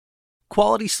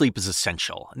Quality sleep is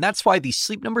essential, and that's why the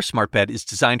Sleep Number Smart Bed is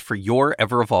designed for your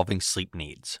ever-evolving sleep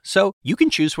needs. So you can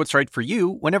choose what's right for you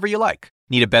whenever you like.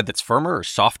 Need a bed that's firmer or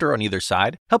softer on either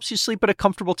side? Helps you sleep at a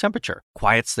comfortable temperature,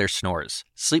 quiets their snores.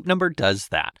 Sleep Number does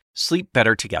that. Sleep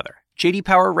better together. J.D.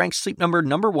 Power ranks Sleep Number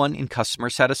 #1 in customer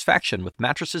satisfaction with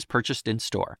mattresses purchased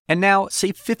in-store. And now,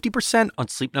 save 50% on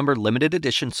Sleep Number limited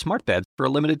edition smart beds for a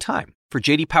limited time. For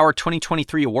J.D. Power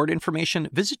 2023 award information,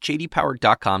 visit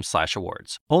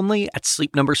jdpower.com/awards. Only at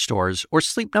Sleep Number stores or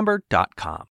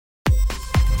sleepnumber.com.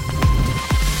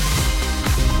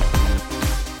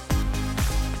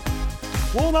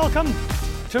 Warm welcome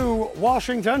to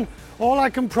Washington. All I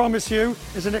can promise you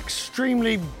is an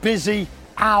extremely busy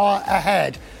hour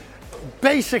ahead.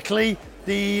 Basically,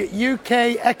 the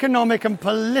UK economic and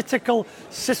political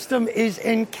system is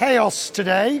in chaos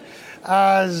today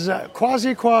as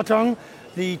Kwasi Kwarteng,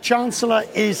 the Chancellor,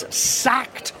 is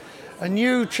sacked. A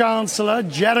new Chancellor,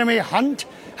 Jeremy Hunt,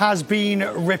 has been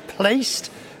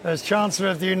replaced as Chancellor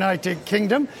of the United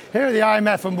Kingdom. Here at the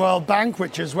IMF and World Bank,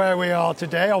 which is where we are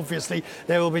today, obviously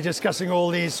they will be discussing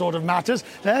all these sort of matters.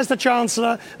 There's the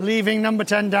Chancellor leaving number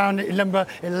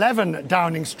 11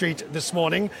 Downing Street this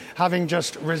morning, having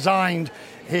just resigned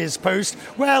his post.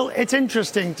 Well, it's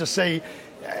interesting to see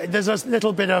there's a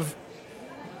little bit of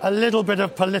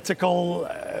political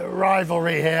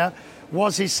rivalry here.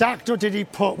 Was he sacked or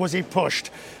was he pushed?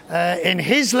 In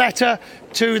his letter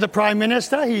to the Prime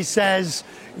Minister, he says,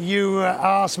 you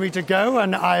asked me to go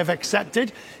and I have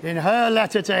accepted. In her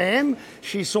letter to him,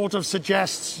 she sort of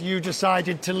suggests you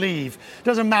decided to leave.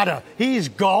 Doesn't matter. He's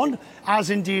gone, as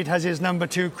indeed has his number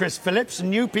 2, Chris Phillips.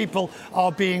 New people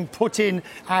are being put in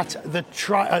at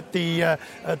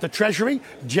the Treasury.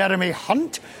 Jeremy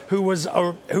Hunt, who was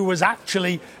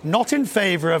actually not in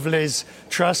favour of Liz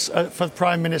Truss for the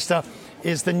Prime Minister,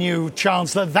 is the new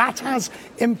Chancellor. That has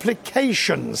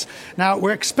implications. Now,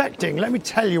 let me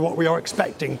tell you what we are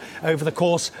expecting over the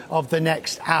course of the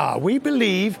next hour. We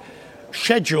believe,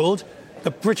 scheduled,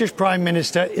 the British Prime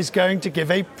Minister is going to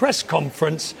give a press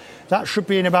conference. That should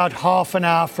be in about half an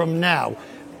hour from now.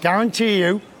 Guarantee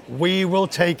you, we will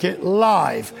take it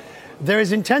live. There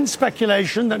is intense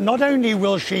speculation that not only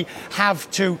will she have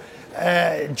to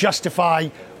justify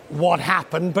what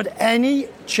happened, but any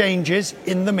changes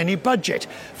in the mini budget.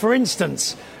 For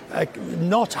instance,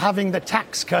 not having the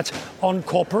tax cut on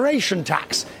corporation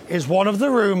tax is one of the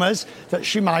rumours that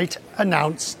she might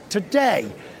announce today.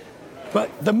 But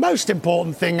the most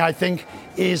important thing, I think,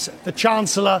 is the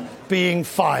Chancellor being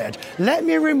fired. Let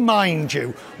me remind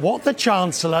you what the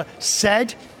Chancellor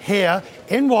said here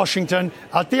in Washington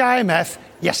at the IMF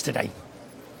yesterday.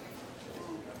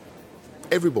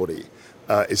 Everybody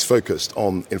is focused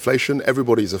on inflation.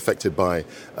 Everybody's affected by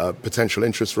potential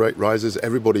interest rate rises.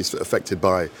 Everybody's affected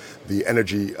by the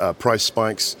energy price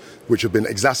spikes, which have been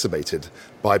exacerbated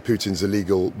by Putin's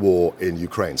illegal war in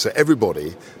Ukraine. So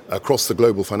everybody across the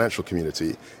global financial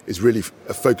community is really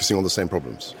focusing on the same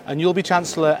problems. And you'll be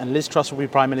Chancellor and Liz Truss will be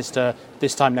Prime Minister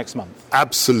this time next month?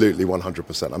 Absolutely,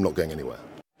 100%. I'm not going anywhere.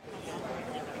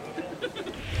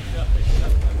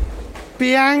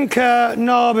 Bianca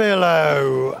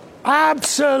Nobilo.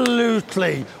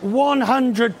 Absolutely,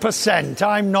 100%.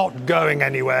 I'm not going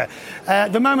anywhere.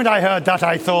 The moment I heard that,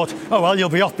 I thought, oh, well, you'll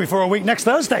be off before a week next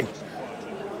Thursday.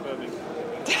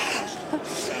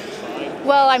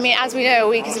 Well, I mean, as we know, a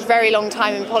week is a very long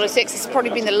time in politics. It's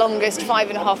probably been the longest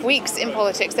 5.5 weeks in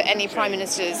politics that any Prime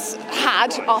Minister's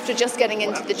had after just getting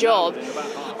into the job.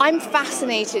 I'm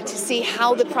fascinated to see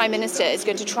how the Prime Minister is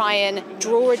going to try and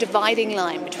draw a dividing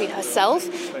line between herself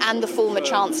and the former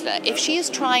Chancellor. If she is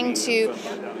trying to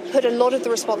put a lot of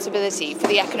the responsibility for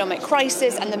the economic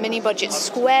crisis and the mini-budget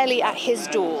squarely at his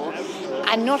door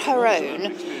and not her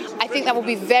own, I think that will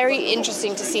be very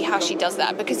interesting to see how she does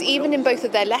that, because even in both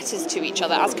of their letters to each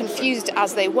other, as confused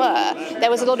as they were, there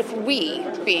was a lot of we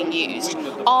being used.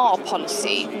 Our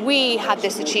policy, we had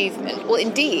this achievement. Well,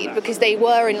 indeed, because they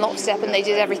were in lockstep and they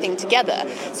did everything together.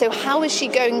 So how is she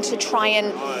going to try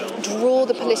and draw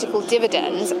the political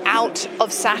dividends out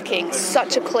of sacking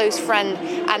such a close friend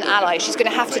and ally? She's going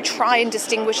to have to try and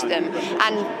distinguish them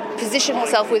and position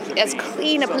herself with as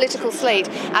clean a political slate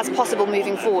as possible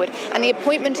moving forward. And the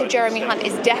appointment of Jeremy Hunt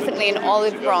is definitely an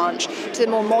olive branch to the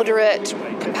more moderate,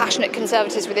 compassionate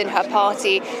Conservatives within her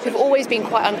party, who've always been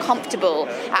quite uncomfortable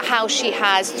at how she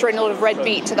has thrown a lot of red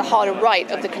meat to the harder right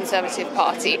of the Conservative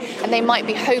Party. And they might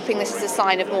be hoping this is a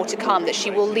sign of more to come, that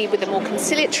she will lead with a more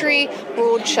conciliatory,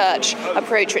 broad church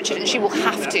approach, Richard, and she will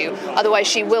have to. Otherwise,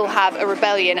 she will have a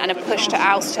rebellion and a push to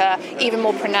oust her even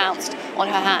more pronounced on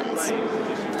her hands.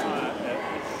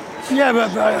 Yeah,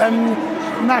 but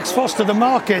Max Foster, the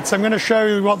markets. I'm going to show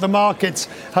you what the markets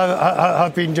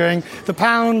have been doing. The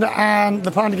pound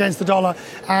against the dollar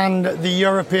and the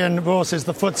European bourses,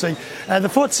 the FTSE. The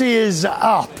FTSE is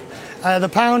up. The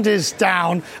pound is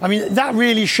down. I mean, that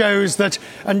really shows that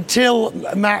until,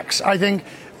 Max, I think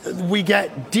we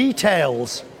get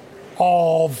details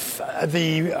of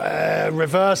the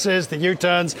reverses, the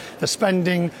U-turns, the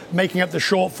spending, making up the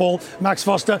shortfall, Max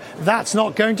Foster, that's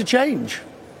not going to change.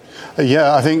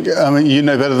 Yeah, I think, you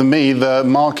know better than me, the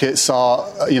markets are,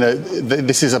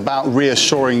 this is about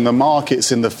reassuring the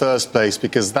markets in the first place,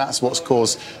 because that's what's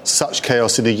caused such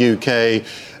chaos in the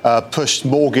UK, pushed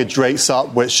mortgage rates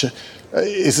up, which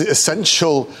is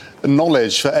essential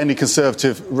knowledge for any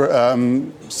Conservative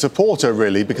supporter,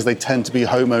 really, because they tend to be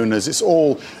homeowners. It's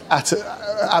all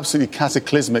absolutely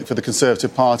cataclysmic for the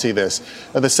Conservative Party, this.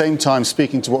 At the same time,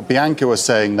 speaking to what Bianca was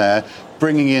saying there,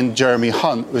 bringing in Jeremy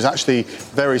Hunt was actually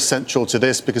very central to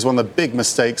this, because one of the big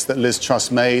mistakes that Liz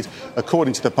Truss made,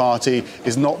 according to the party,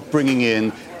 is not bringing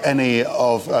in any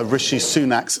of Rishi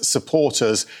Sunak's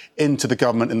supporters into the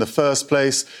government in the first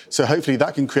place. So hopefully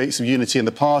that can create some unity in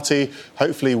the party.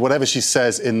 Hopefully whatever she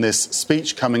says in this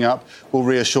speech coming up will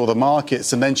reassure the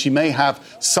markets, and then she may have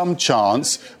some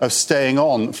chance of staying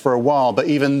on for a while. But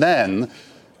even then,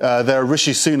 there are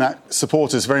Rishi Sunak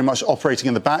supporters very much operating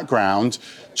in the background,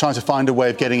 trying to find a way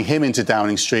of getting him into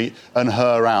Downing Street and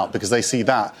her out, because they see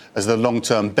that as the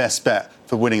long-term best bet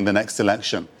for winning the next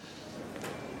election.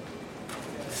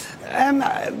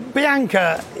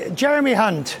 Bianca, Jeremy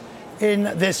Hunt in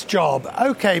this job.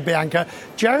 OK, Bianca,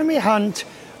 Jeremy Hunt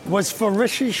was for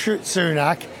Rishi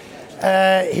Sunak.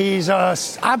 He's an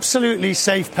absolutely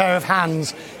safe pair of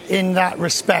hands in that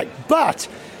respect. But,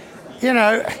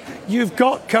 you've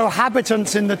got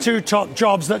cohabitants in the two top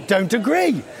jobs that don't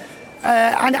agree.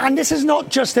 And this is not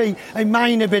just a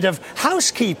minor bit of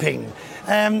housekeeping.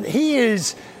 He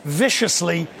is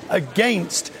viciously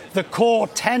against the core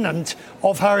tenet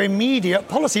of her immediate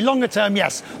policy. Longer term,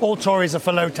 yes, all Tories are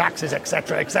for low taxes,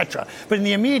 etc., etc. But in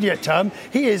the immediate term,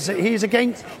 he's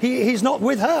not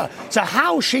with her. So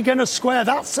how's she going to square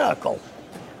that circle?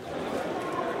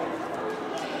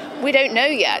 We don't know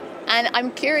yet. And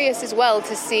I'm curious as well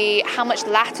to see how much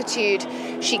latitude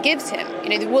she gives him.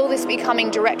 Will this be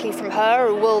coming directly from her,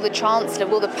 or will the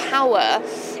power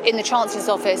in the Chancellor's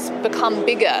office become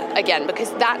bigger again?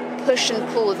 Because that push and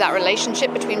pull of that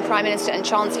relationship between Prime Minister and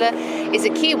Chancellor is a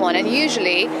key one. And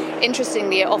usually,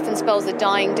 interestingly, it often spells the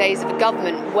dying days of a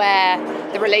government where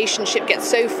the relationship gets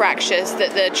so fractious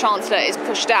that the Chancellor is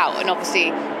pushed out. And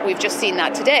obviously, we've just seen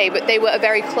that today. But they were a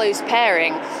very close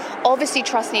pairing. Obviously,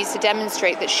 Truss needs to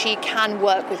demonstrate that she can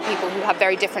work with people who have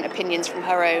very different opinions from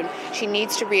her own. She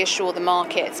needs to reassure the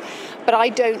markets. But I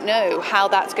don't know how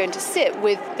that's going to sit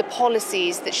with the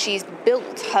policies that she's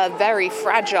built her very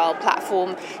fragile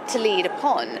platform to lead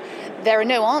upon. There are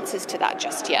no answers to that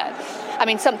just yet. I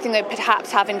mean, something they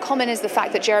perhaps have in common is the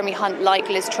fact that Jeremy Hunt, like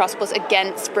Liz Truss, was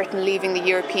against Britain leaving the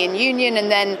European Union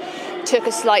and then took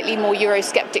a slightly more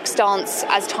Eurosceptic stance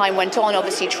as time went on.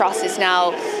 Obviously, Truss is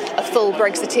now a full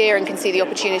Brexiteer and can see the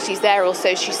opportunities there, or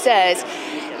so she says.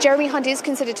 Jeremy Hunt is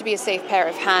considered to be a safe pair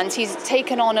of hands. He's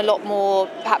taken on a lot more,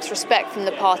 perhaps, respect from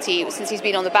the party since he's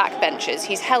been on the backbenches.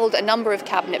 He's held a number of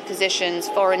cabinet positions,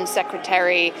 foreign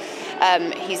secretary,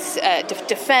 he's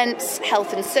defence,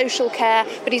 health and social care,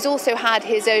 but he's also had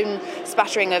his own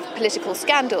spattering of political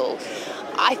scandal.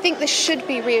 I think this should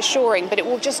be reassuring, but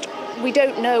we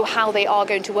don't know how they are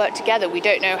going to work together. We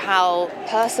don't know how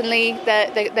personally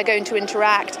they're going to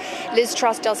interact. Liz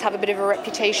Truss does have a bit of a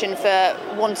reputation for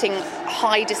wanting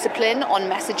high discipline on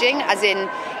messaging, as in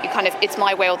it's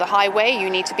my way or the highway. You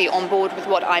need to be on board with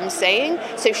what I'm saying.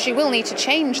 So she will need to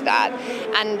change that.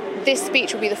 And this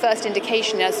speech will be the first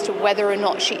indication as to whether or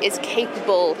not she is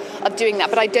capable of doing that.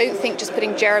 But I don't think just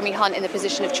putting Jeremy Hunt in the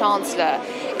position of Chancellor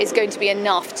is going to be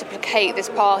enough to placate this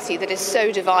party that is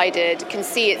so divided, can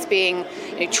see it's being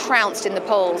trounced in the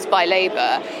polls by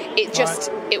Labour.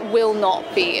 It will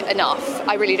not be enough.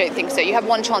 I really don't think so. You have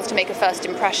one chance to make a first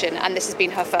impression, and this has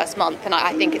been her first month, and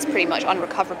I think it's pretty much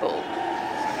unrecoverable.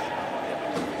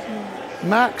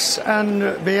 Max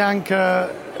and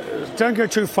Bianca, don't go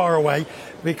too far away,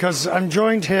 because I'm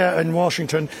joined here in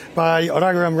Washington by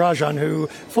Raghuram Rajan, who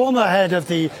former head of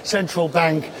the Central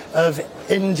Bank of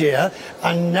India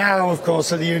and now, of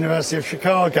course, at the University of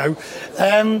Chicago.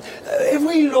 If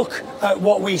we look at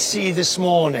what we see this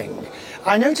morning,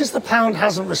 I notice the pound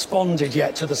hasn't responded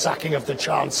yet to the sacking of the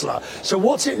Chancellor. So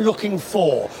what's it looking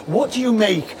for? What do you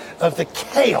make of the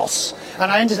chaos?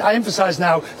 And I emphasise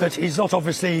now that he's not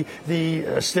obviously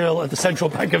still at the Central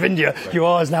Bank of India. Right. You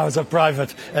are now as a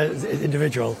private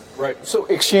individual. Right. So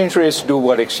exchange rates do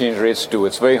what exchange rates do.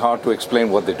 It's very hard to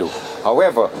explain what they do.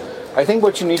 However, I think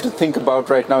what you need to think about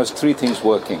right now is three things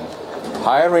working.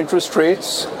 Higher interest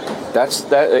rates,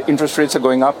 interest rates are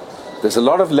going up. There's a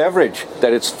lot of leverage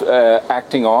that it's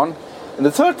acting on. And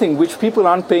the third thing, which people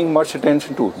aren't paying much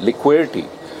attention to, liquidity.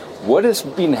 What has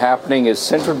been happening is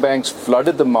central banks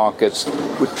flooded the markets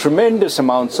with tremendous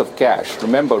amounts of cash.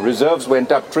 Remember, reserves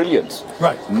went up trillions.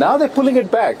 Right. Now they're pulling it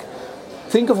back.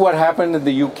 Think of what happened in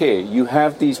the UK. You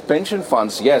have these pension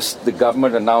funds. Yes, the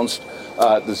government announced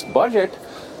this budget.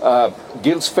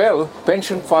 Gilts fell.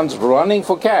 Pension funds running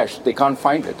for cash. They can't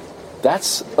find it.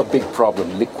 That's a big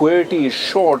problem. Liquidity is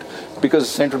short because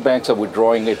central banks are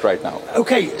withdrawing it right now.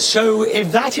 Okay, so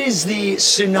if that is the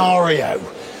scenario,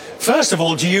 first of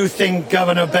all, do you think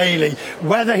Governor Bailey,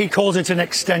 whether he calls it an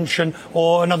extension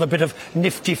or another bit of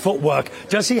nifty footwork,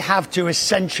 does he have to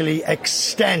essentially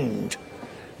extend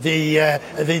the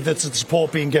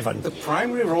support being given? The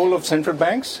primary role of central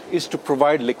banks is to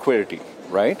provide liquidity,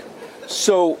 right?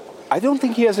 So I don't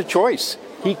think he has a choice.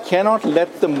 He cannot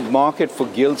let the market for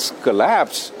gilts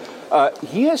collapse.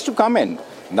 He has to come in.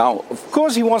 Now, of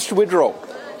course, he wants to withdraw.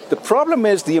 The problem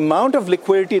is the amount of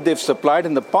liquidity they've supplied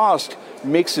in the past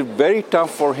makes it very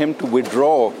tough for him to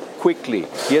withdraw quickly.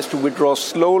 He has to withdraw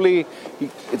slowly.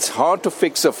 It's hard to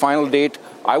fix a final date.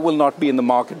 I will not be in the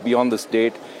market beyond this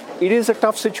date. It is a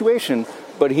tough situation,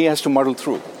 but he has to muddle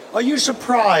through. Are you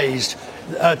surprised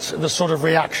at the sort of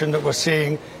reaction that we're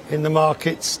seeing in the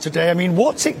markets today? I mean,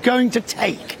 what's it going to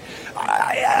take?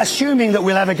 Assuming that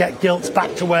we'll ever get gilts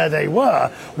back to where they were,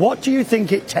 what do you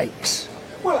think it takes?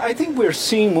 Well, I think we're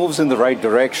seeing moves in the right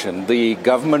direction. The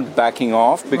government backing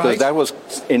off, because that was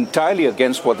entirely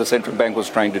against what the central bank was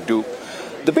trying to do.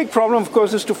 The big problem, of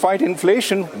course, is to fight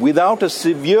inflation without a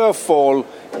severe fall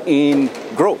in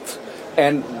growth.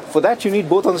 And for that, you need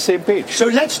both on the same page. So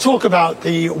let's talk about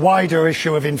the wider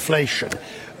issue of inflation.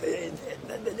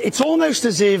 It's almost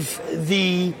as if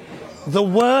the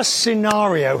worst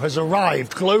scenario has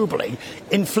arrived globally.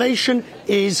 Inflation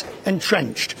is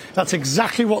entrenched. That's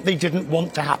exactly what they didn't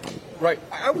want to happen. Right.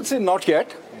 I would say not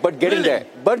yet, but getting there.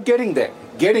 But getting there.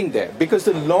 Getting there. Because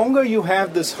the longer you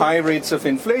have this high rates of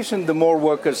inflation, the more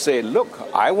workers say, look,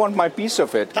 I want my piece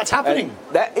of it. That's happening.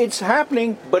 It's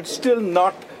happening, but still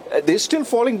not. They're still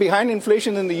falling behind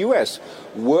inflation in the U.S.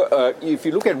 If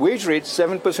you look at wage rates,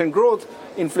 7% growth,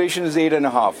 inflation is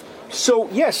 8.5%. So,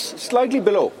 yes, slightly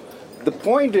below. The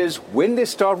point is, when they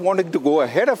start wanting to go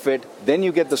ahead of it, then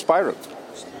you get the spiral.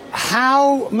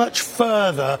 How much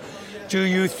further do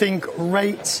you think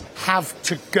rates have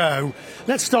to go?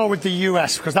 Let's start with the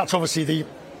US, because that's obviously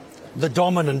the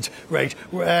dominant rate.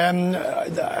 I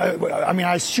mean,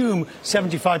 I assume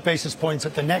 75 basis points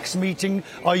at the next meeting.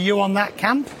 Are you on that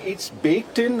camp? It's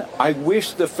baked in. I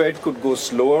wish the Fed could go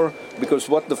slower, because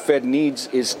what the Fed needs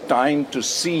is time to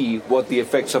see what the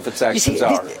effects of its actions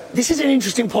are. This is an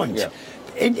interesting point. Yeah.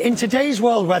 In today's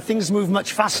world where things move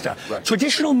much faster,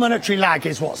 traditional monetary lag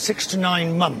is, 6 to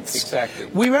 9 months? Exactly.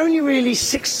 We're only really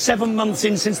 6-7 months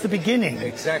in since the beginning.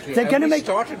 Exactly. They're going to make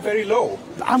started very low.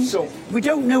 So we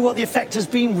don't know what the effect has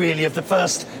been really of the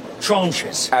first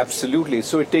tranches. Absolutely.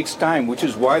 So it takes time, which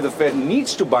is why the Fed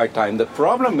needs to buy time. The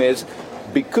problem is,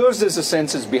 because there's a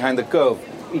census behind the curve,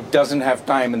 it doesn't have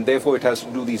time, and therefore it has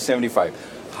to do these 75.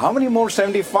 How many more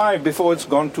 75 before it's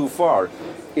gone too far?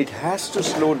 It has to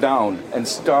slow down and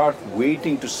start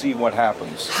waiting to see what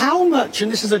happens. How much,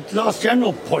 and this is a last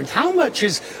general point, how much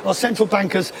are central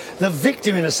bankers the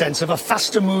victim, in a sense, of a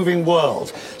faster moving world?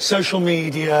 Social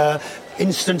media,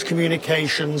 instant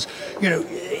communications. You know,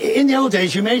 in the old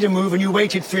days, you made a move and you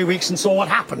waited 3 weeks and saw what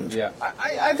happened. Yeah,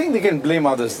 I think they can blame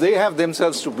others. They have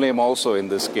themselves to blame also in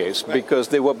this case, because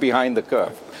they were behind the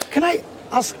curve. Can I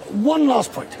ask one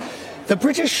last point? The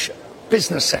British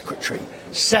Business Secretary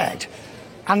said,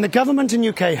 and the government in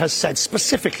UK has said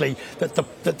specifically, that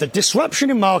the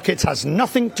disruption in markets has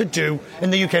nothing to do,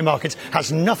 in the UK markets,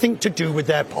 has nothing to do with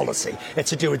their policy. It's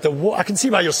to do with the war. I can see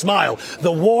by your smile.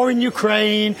 The war in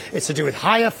Ukraine. It's to do with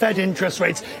higher Fed interest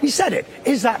rates. He said it.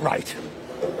 Is that right?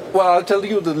 Well, I'll tell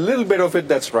you the little bit of it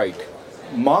that's right.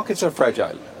 Markets are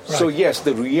fragile. Right. So yes,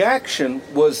 the reaction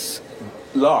was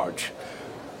large,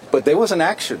 but there was an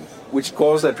action which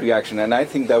caused that reaction, and I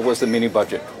think that was the mini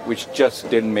budget, which just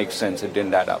didn't make sense. It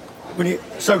didn't add up.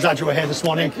 So glad you were here this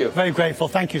morning. Thank you. Very grateful.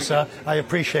 Thank you, sir. I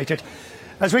appreciate it.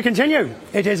 As we continue,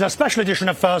 it is a special edition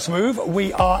of First Move.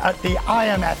 We are at the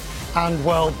IMF and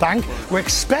World Bank. We're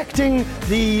expecting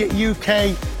the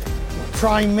UK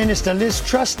Prime Minister. Liz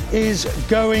Truss is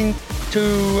going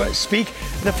to speak.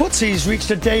 The FTSE's reached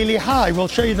a daily high. We'll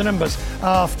show you the numbers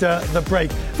after the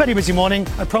break. Very busy morning.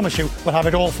 I promise you we'll have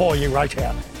it all for you right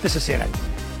here. This is CNN.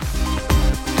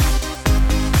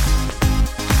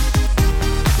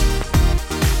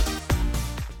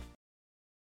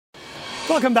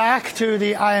 Welcome back to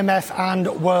the IMF and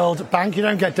World Bank. You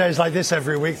don't get days like this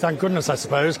every week, thank goodness, I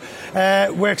suppose.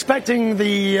 We're expecting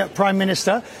the Prime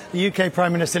Minister, the UK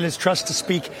Prime Minister Liz Truss, to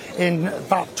speak in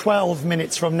about 12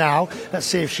 minutes from now. Let's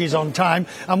see if she's on time.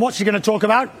 And what's she going to talk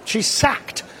about? She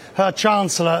sacked her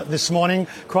Chancellor this morning,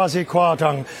 Kwasi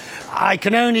Kwarteng. I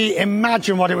can only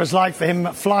imagine what it was like for him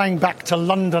flying back to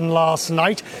London last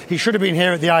night. He should have been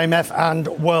here at the IMF and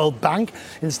World Bank.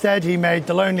 Instead, he made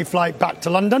the lonely flight back to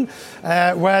London,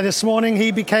 where this morning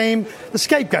he became the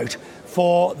scapegoat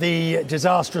for the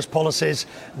disastrous policies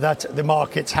that the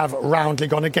markets have roundly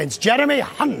gone against. Jeremy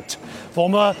Hunt,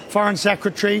 former Foreign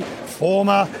Secretary,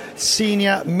 former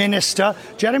senior minister.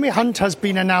 Jeremy Hunt has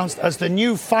been announced as the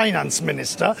new Finance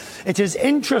Minister. It is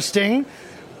interesting.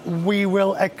 We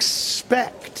will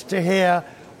expect to hear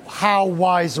how,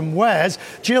 whys and wheres.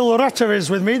 Jill Rutter is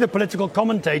with me, the political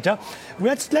commentator.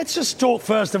 Let's just talk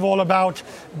first of all about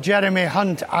Jeremy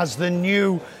Hunt as the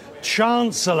new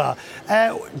Chancellor.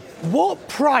 What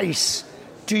price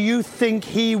do you think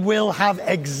he will have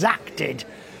exacted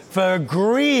for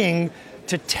agreeing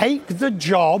to take the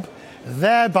job,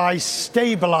 thereby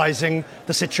stabilising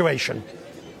the situation?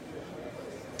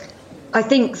 I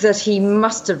think that he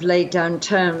must have laid down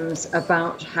terms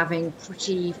about having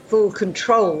pretty full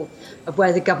control of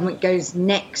where the government goes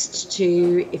next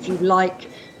to, if you like,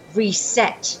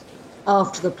 reset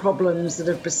after the problems that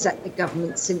have beset the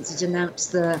government since it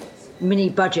announced the mini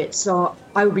budget. So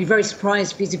I would be very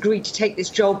surprised if he's agreed to take this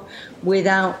job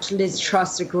without Liz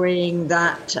Truss agreeing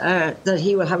that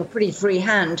he will have a pretty free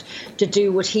hand to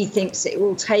do what he thinks it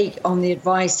will take on the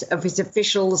advice of his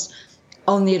officials,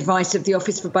 on the advice of the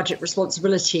Office for Budget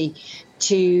Responsibility,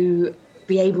 to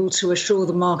be able to assure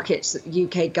the markets that the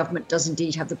UK government does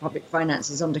indeed have the public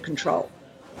finances under control.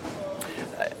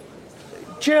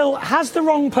 Jill, has the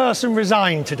wrong person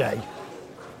resigned today?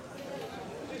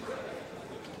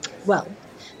 Well,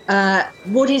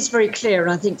 what is very clear,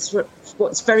 and I think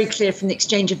what's very clear from the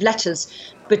exchange of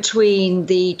letters between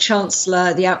the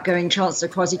Chancellor, the outgoing Chancellor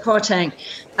Kwasi Kwarteng,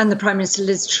 and the Prime Minister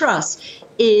Liz Truss,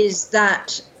 is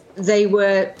that they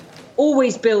were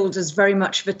always billed as very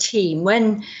much of a team.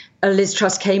 When Liz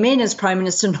Truss came in as Prime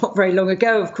Minister not very long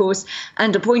ago, of course,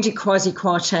 and appointed Kwasi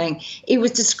Kwarteng, it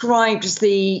was described as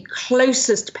the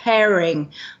closest pairing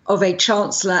of a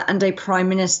Chancellor and a Prime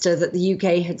Minister that the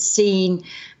UK had seen,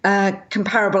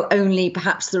 comparable only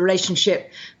perhaps the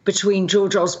relationship between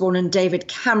George Osborne and David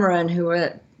Cameron, who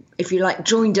were, if you like,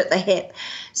 joined at the hip.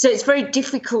 So it's very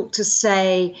difficult to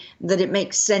say that it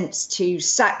makes sense to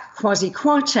sack Kwasi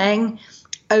Kwarteng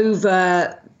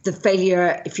over the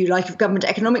failure, if you like, of government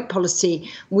economic policy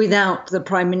without the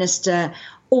Prime Minister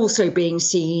also being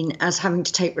seen as having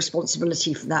to take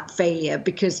responsibility for that failure,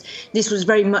 because this was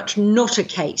very much not a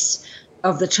case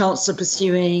of the Chancellor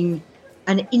pursuing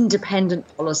an independent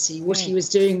policy. What he was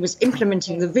doing was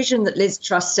implementing the vision that Liz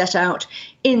Truss set out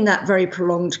in that very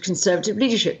prolonged Conservative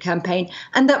leadership campaign,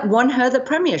 and that won her the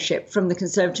premiership from the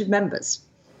Conservative members.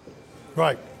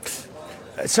 Right.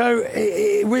 So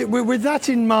with that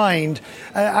in mind,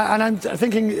 and I'm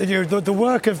thinking, the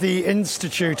work of the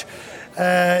Institute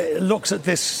looks at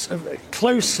this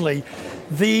closely.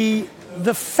 The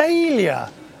failure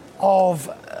of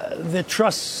the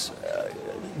Truss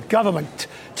government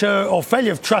or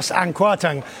failure of Truss and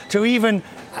Kwarteng to even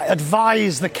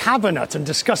advise the cabinet and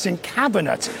discuss in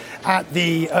cabinet at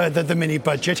the mini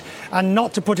budget, and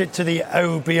not to put it to the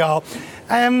OBR.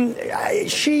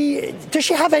 Does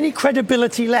she have any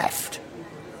credibility left?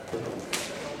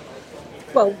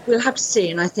 Well, we'll have to see,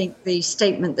 and I think the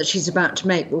statement that she's about to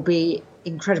make will be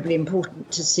incredibly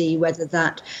important to see whether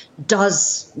that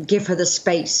does give her the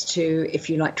space to, if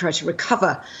you like, try to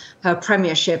recover her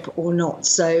premiership or not.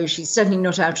 So she's certainly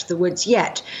not out of the woods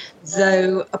yet,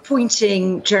 though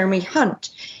appointing Jeremy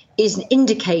Hunt is an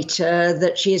indicator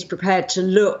that she is prepared to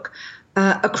look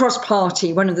across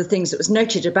party. One of the things that was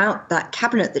noted about that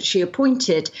cabinet that she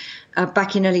appointed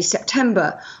back in early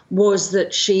September was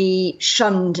that she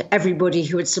shunned everybody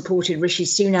who had supported Rishi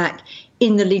Sunak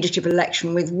in the leadership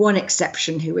election, with one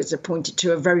exception, who was appointed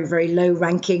to a very, very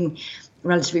low-ranking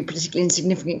relatively politically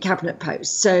insignificant cabinet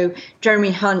posts. So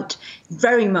Jeremy Hunt,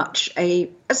 very much a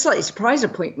slightly surprise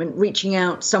appointment, reaching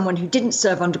out someone who didn't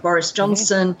serve under Boris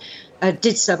Johnson,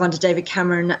 did serve under David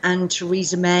Cameron, and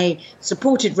Theresa May,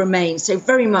 supported Remain. So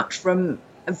very much from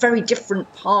a very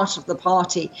different part of the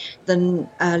party than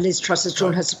Liz Truss has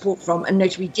drawn her support from, and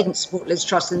notably didn't support Liz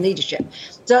Truss in leadership.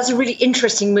 So that's a really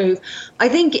interesting move. I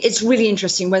think it's really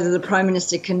interesting whether the Prime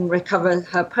Minister can recover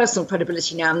her personal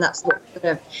credibility now, and that's what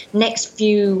the next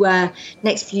few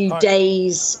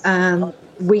days,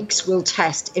 weeks will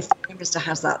test, if the Prime Minister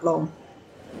has that long.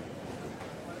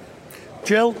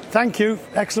 Jill, thank you.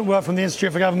 Excellent work from the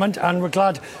Institute for Government, and we're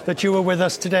glad that you were with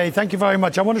us today. Thank you very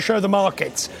much. I want to show the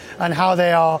markets and how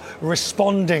they are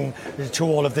responding to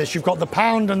all of this. You've got the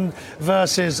pound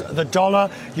versus the dollar.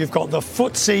 You've got the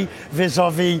FTSE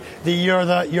vis-a-vis the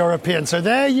European. So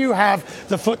there you have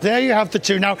the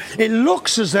two. Now, it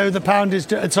looks as though the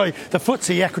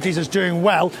FTSE equities is doing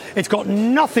well. It's got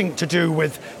nothing to do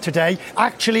with today.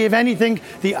 Actually, if anything,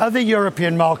 the other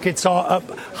European markets are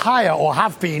up higher, or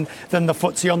have been, than the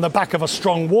FTSE, on the back of a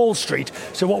strong Wall Street.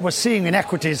 So what we're seeing in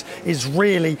equities is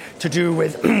really to do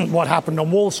with what happened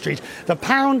on Wall Street. The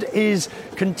pound is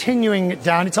continuing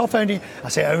down. It's off only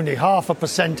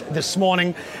 0.5% this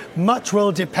morning. Much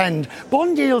will depend.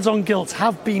 Bond yields on gilts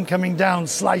have been coming down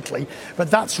slightly,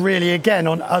 but that's really, again,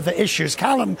 on other issues.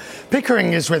 Callum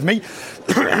Pickering is with me,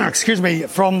 excuse me,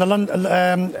 from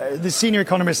the senior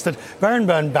economist at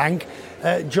Berenberg Bank,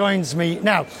 joins me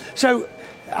now. So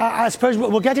I suppose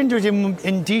we'll get into it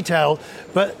in detail,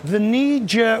 but the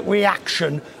knee-jerk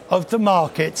reaction of the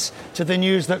markets to the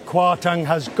news that Kwarteng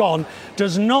has gone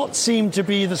does not seem to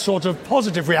be the sort of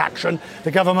positive reaction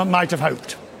the government might have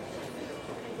hoped.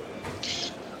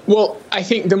 Well, I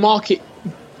think the market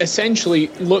essentially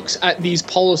looks at these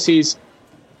policies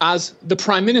as the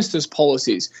Prime Minister's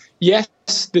policies. Yes,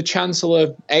 the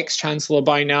Chancellor, ex-Chancellor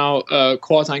by now,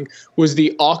 Kwarteng, was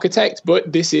the architect,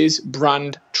 but this is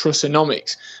brand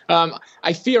Trussonomics.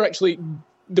 I fear, actually,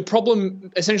 the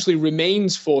problem essentially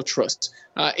remains for Truss.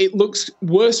 It looks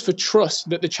worse for Truss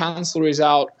that the Chancellor is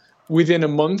out within a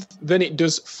month than it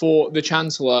does for the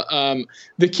Chancellor.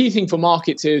 The key thing for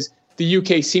markets is the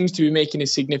UK seems to be making a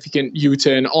significant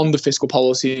U-turn on the fiscal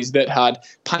policies that had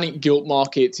panicked gilt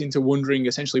markets into wondering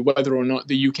essentially whether or not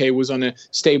the UK was on a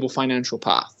stable financial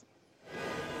path.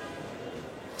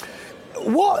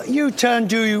 What U-turn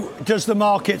does the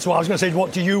markets? Well, I was going to say,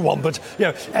 what do you want? But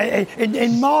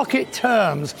in market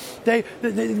terms,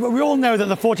 we all know that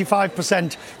the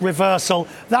 45% reversal,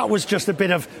 that was just a bit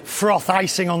of froth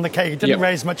icing on the cake. It didn't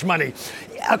raise much money.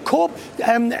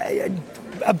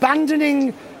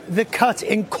 Abandoning the cut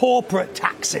in corporate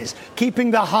taxes,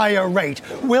 keeping the higher rate,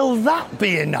 will that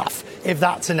be enough if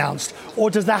that's announced? Or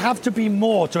does there have to be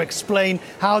more to explain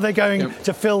how they're going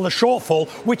to fill the shortfall,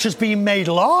 which has been made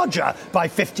larger by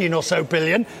 15 or so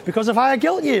billion because of higher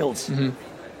gilt yields? Mm-hmm.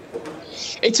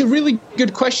 It's a really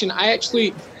good question.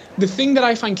 The thing that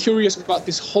I find curious about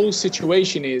this whole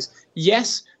situation is,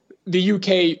 yes, the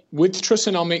UK with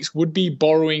Trussonomics would be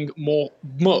borrowing more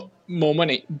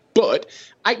money. But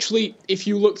actually, if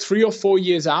you look 3 or 4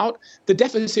 years out, the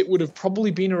deficit would have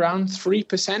probably been around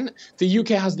 3%. The UK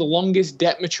has the longest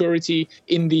debt maturity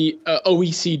in the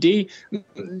OECD.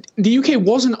 The UK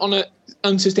wasn't on an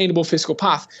unsustainable fiscal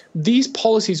path. These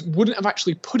policies wouldn't have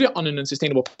actually put it on an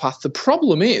unsustainable path. The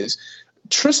problem is,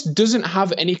 Truss doesn't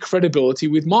have any credibility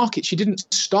with markets. She didn't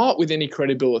start with any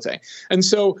credibility. And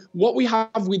so what we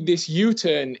have with this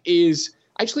U-turn is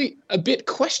actually a bit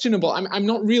questionable. I'm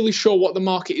not really sure what the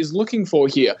market is looking for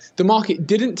here. The market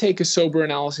didn't take a sober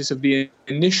analysis of the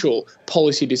initial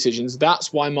policy decisions.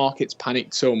 That's why markets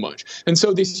panicked so much. And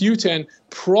so this U-turn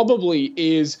probably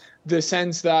is the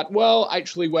sense that, well,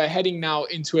 actually, we're heading now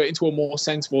into a more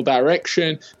sensible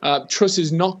direction. Truss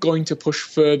is not going to push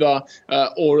further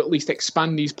or at least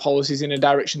expand these policies in a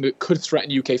direction that could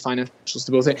threaten UK financial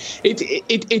stability.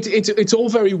 It's all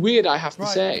very weird, I have to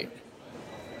say.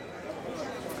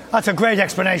 That's a great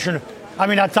explanation. I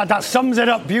mean, that sums it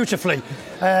up beautifully.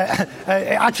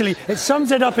 Actually, it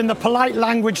sums it up in the polite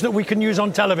language that we can use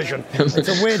on television. It's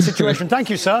a weird situation. Thank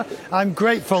you, sir. I'm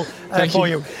grateful for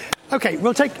you. OK,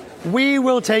 we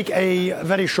will take a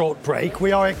very short break.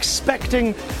 We are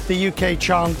expecting the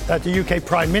UK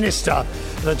Prime Minister.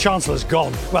 The Chancellor's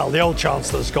gone. Well, the old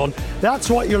Chancellor's gone. That's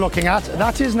what you're looking at.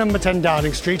 That is number 10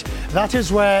 Downing Street. That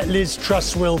is where Liz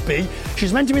Truss will be.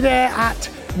 She's meant to be there at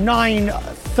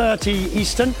 9:30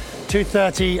 Eastern,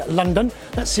 2:30 London.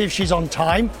 Let's see if she's on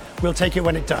time. We'll take it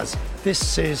when it does.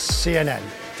 This is CNN.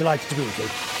 Delighted to be with you.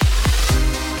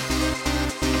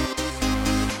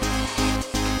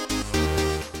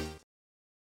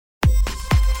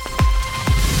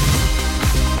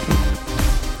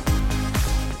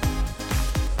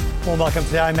 welcome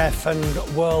to the IMF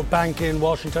and World Bank in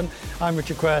Washington. I'm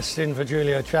Richard Quest in for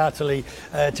Julia Chatterley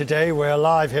today. We're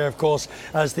live here, of course,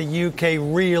 as the UK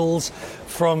reels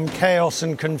from chaos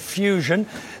and confusion.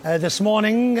 This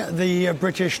morning, the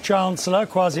British Chancellor,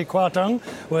 Kwasi Kwarteng,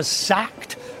 was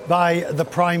sacked by the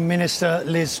Prime Minister,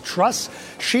 Liz Truss.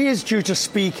 She is due to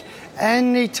speak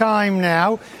any time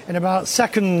now, in about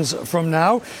seconds from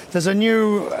now. There's a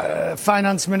new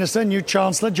finance minister, new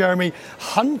Chancellor, Jeremy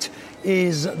Hunt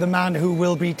is the man who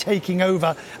will be taking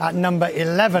over at number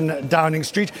 11 Downing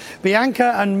Street.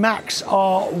 Bianca and Max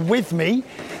are with me.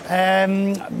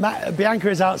 Bianca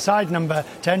is outside number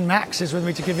 10. Max is with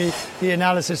me to give me the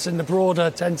analysis in the broader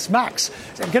tense. Max,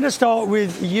 I'm going to start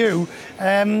with you.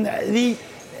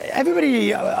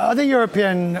 Everybody, other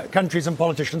European countries and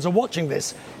politicians are watching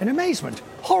this in amazement,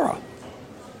 horror.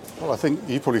 Well, I think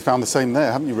you probably found the same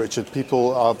there, haven't you, Richard?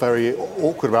 People are very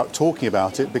awkward about talking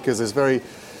about it because it's very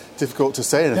difficult to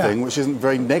say anything which isn't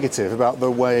very negative about the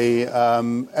way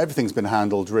everything's been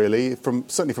handled, really,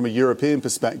 certainly from a European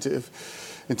perspective,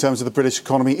 in terms of the British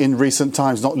economy in recent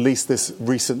times, not least this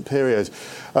recent period.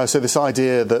 So this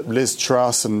idea that Liz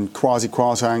Truss and Kwasi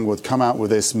Kwarteng would come out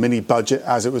with this mini budget,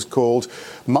 as it was called,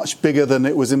 much bigger than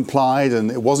it was implied, and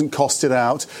it wasn't costed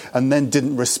out, and then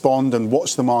didn't respond and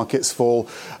watch the markets fall,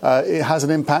 it has an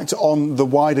impact on the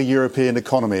wider European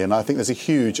economy, and I think there's a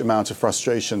huge amount of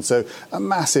frustration. So a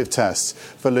massive test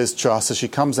for Liz Truss as she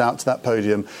comes out to that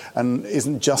podium and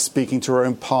isn't just speaking to her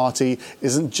own party,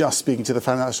 isn't just speaking to the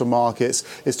financial markets,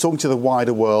 is talking to the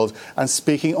wider world and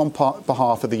speaking on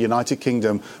behalf of the United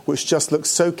Kingdom, which just looks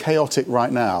so chaotic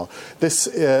right now. This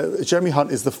Jeremy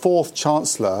Hunt is the fourth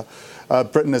Chancellor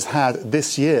Britain has had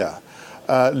this year.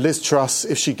 Liz Truss,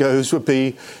 if she goes, would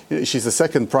be, she's the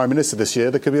second Prime Minister this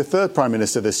year. There could be a third Prime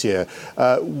Minister this year.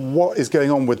 What is going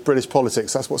on with British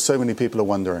politics? That's what so many people are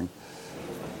wondering.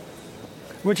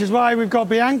 Which is why we've got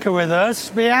Bianca with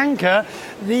us. Bianca,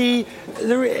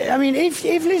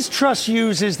 if Liz Truss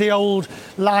uses the old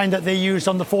line that they used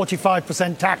on the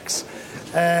 45% tax,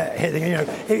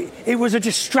 it was a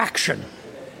distraction.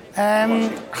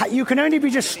 You can only be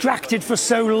distracted for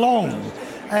so long.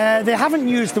 They haven't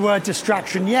used the word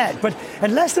distraction yet, but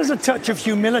unless there's a touch of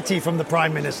humility from the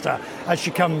Prime Minister as she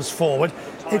comes forward,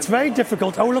 it's very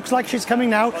difficult. Oh, looks like she's coming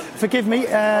now. Forgive me.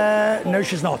 No,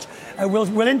 she's not.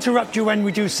 We'll interrupt you when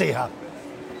we do see her.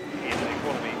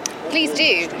 Please do,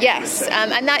 yes.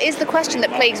 And that is the question that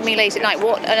plagues me late at night.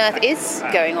 What on earth is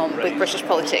going on with British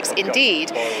politics,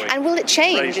 indeed? And will it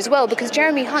change as well? Because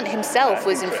Jeremy Hunt himself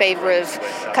was in favour of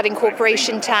cutting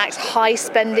corporation tax, high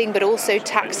spending, but also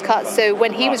tax cuts. So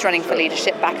when he was running for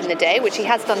leadership back in the day, which he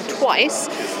has done twice,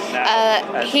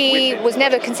 he was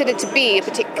never considered to be a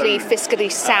particularly fiscally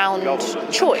sound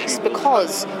choice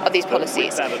because of these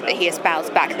policies that he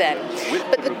espoused back then.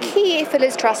 But the key for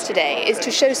Liz Truss today is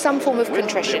to show some form of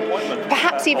contrition.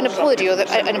 Perhaps even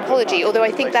an apology, although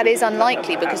I think that is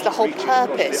unlikely because the whole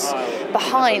purpose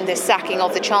behind this sacking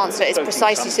of the Chancellor is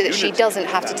precisely so that she doesn't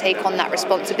have to take on that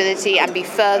responsibility and be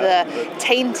further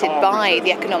tainted by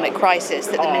the economic crisis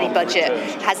that the mini-budget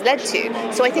has led to.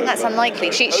 So I think that's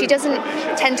unlikely. She doesn't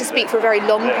tend to speak for a very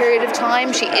long period of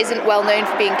time. She isn't well known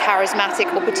for being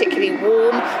charismatic or particularly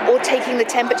warm or taking the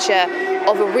temperature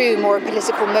of a room or a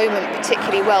political moment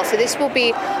particularly well. So this will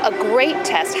be a great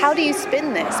test. How do you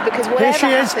spin this? Because whatever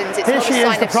happens, it's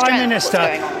not a sign of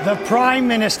strength. The Prime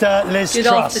Minister, Liz Truss. Good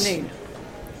afternoon.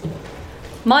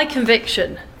 My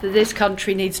conviction that this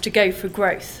country needs to go for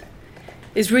growth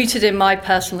is rooted in my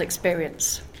personal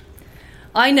experience.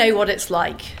 I know what it's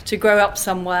like to grow up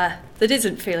somewhere that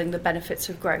isn't feeling the benefits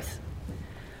of growth.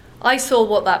 I saw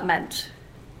what that meant,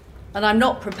 and I'm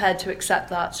not prepared to accept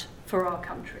that for our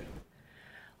country.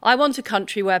 I want a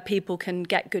country where people can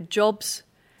get good jobs,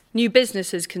 new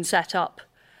businesses can set up,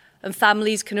 and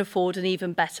families can afford an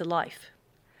even better life.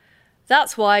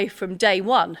 That's why, from day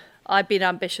one, I've been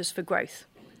ambitious for growth.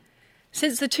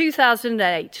 Since the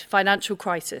 2008 financial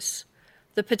crisis,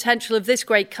 the potential of this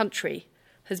great country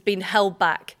has been held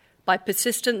back by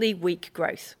persistently weak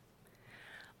growth.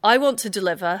 I want to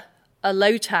deliver a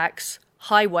low-tax,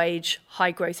 high-wage,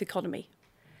 high-growth economy.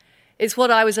 It's what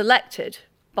I was elected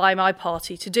by my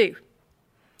party to do.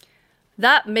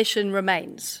 That mission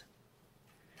remains.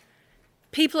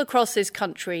 People across this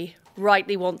country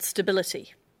rightly want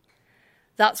stability.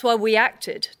 That's why we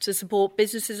acted to support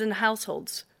businesses and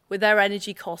households with their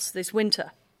energy costs this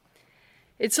winter.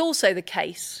 It's also the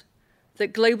case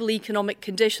that global economic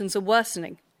conditions are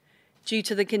worsening due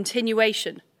to the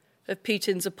continuation of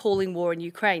Putin's appalling war in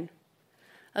Ukraine.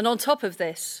 And on top of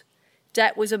this,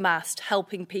 debt was amassed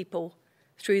helping people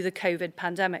through the COVID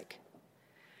pandemic.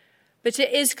 But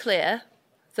it is clear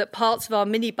that parts of our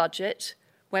mini-budget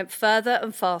went further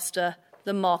and faster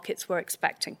than markets were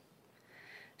expecting.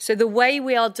 So the way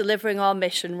we are delivering our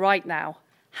mission right now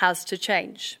has to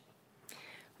change.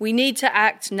 We need to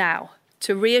act now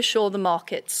to reassure the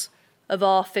markets of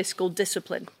our fiscal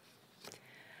discipline.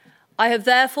 I have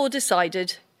therefore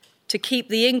decided to keep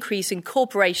the increase in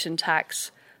corporation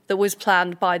tax that was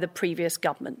planned by the previous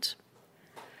government.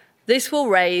 This will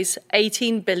raise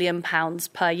 £18 billion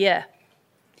per year.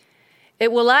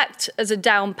 It will act as a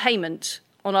down payment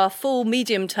on our full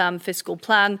medium-term fiscal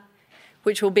plan,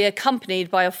 which will be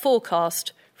accompanied by a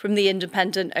forecast from the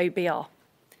independent OBR.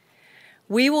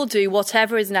 We will do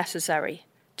whatever is necessary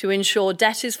to ensure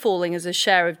debt is falling as a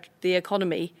share of the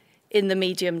economy in the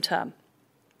medium term.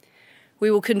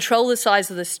 We will control the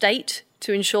size of the state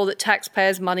to ensure that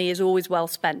taxpayers' money is always well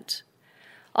spent.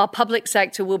 Our public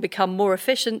sector will become more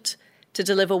efficient to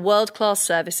deliver world-class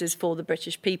services for the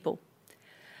British people.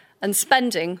 And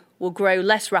spending will grow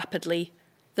less rapidly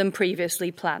than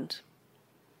previously planned.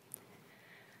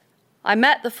 I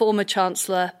met the former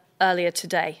Chancellor earlier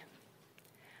today.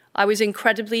 I was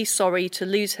incredibly sorry to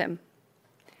lose him.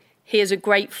 He is a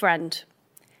great friend,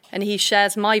 and he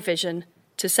shares my vision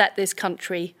to set this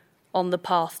country on the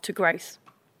path to growth.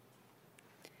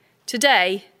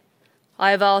 Today,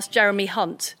 I have asked Jeremy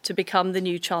Hunt to become the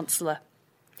new Chancellor.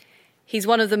 He's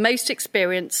one of the most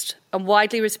experienced and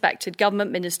widely respected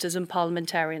government ministers and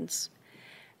parliamentarians,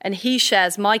 and he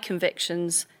shares my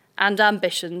convictions and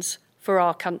ambitions for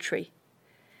our country.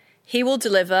 He will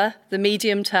deliver the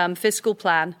medium-term fiscal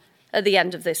plan at the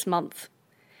end of this month.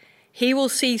 He will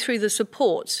see through the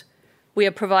support we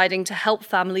are providing to help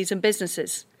families and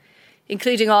businesses,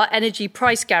 including our energy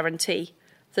price guarantee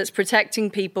that's protecting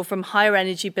people from higher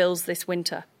energy bills this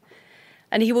winter.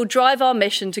 And he will drive our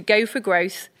mission to go for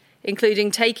growth,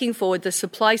 including taking forward the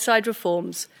supply-side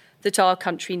reforms that our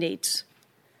country needs.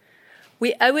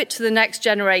 We owe it to the next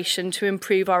generation to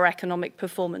improve our economic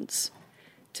performance,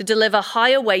 to deliver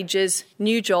higher wages,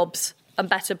 new jobs and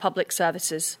better public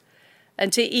services,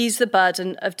 and to ease the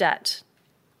burden of debt.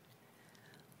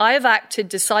 I have acted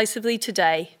decisively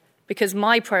today because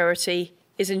my priority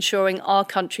is ensuring our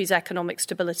country's economic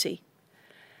stability.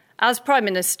 As Prime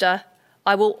Minister,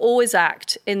 I will always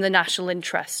act in the national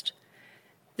interest.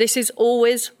 This is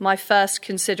always my first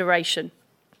consideration.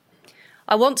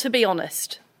 I want to be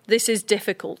honest, this is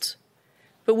difficult,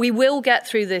 but we will get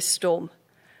through this storm,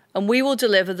 and we will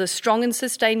deliver the strong and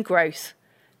sustained growth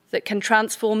that can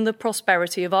transform the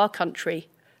prosperity of our country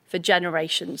for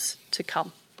generations to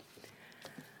come.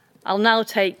 I'll now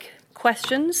take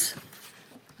questions.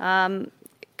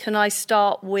 Can I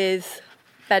start with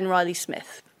Ben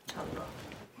Riley-Smith?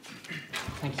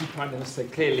 Thank you, Prime Minister.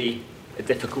 Clearly a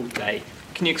difficult day.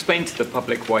 Can you explain to the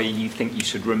public why you think you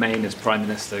should remain as Prime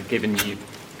Minister, given you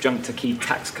jumped a key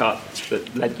tax cut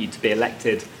that led you to be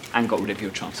elected and got rid of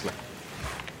your Chancellor?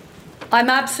 I'm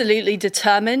absolutely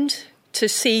determined to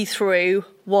see through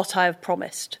what I have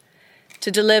promised,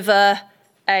 to deliver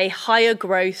a higher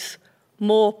growth,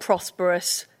 more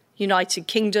prosperous United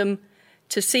Kingdom,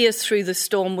 to see us through the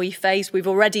storm we face. We've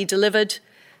already delivered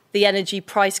the energy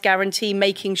price guarantee,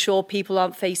 making sure people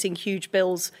aren't facing huge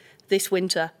bills this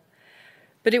winter.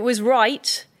 But it was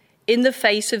right, in the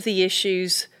face of the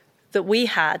issues that we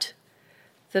had,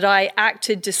 that I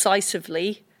acted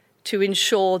decisively to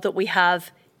ensure that we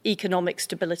have economic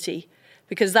stability,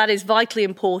 because that is vitally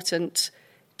important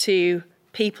to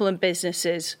people and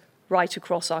businesses right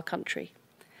across our country.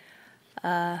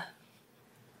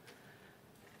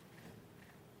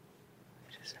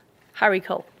 Harry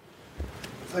Cole.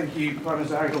 Thank you, Prime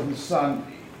Minister. Harry Cole from The Sun.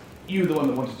 You were the one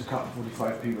that wanted to cut the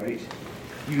 45p rate.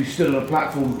 You stood on a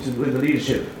platform with the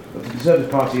leadership of the Conservative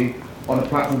Party on a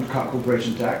platform to cut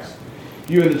corporation tax.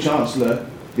 You and the Chancellor,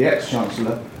 the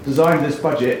ex-Chancellor, designed this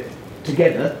budget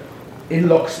together, in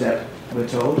lockstep, we're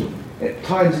told, at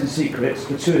times in secret,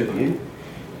 the two of you.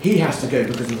 He has to go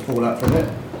because of the fallout from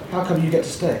it. How come you get to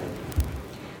stay?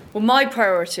 Well, my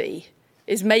priority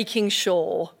is making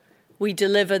sure we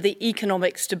deliver the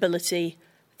economic stability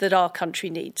that our country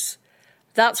needs.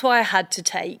 That's why I had to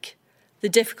take the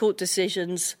difficult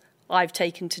decisions I've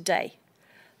taken today.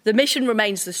 The mission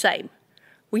remains the same.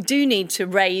 We do need to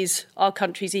raise our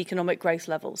country's economic growth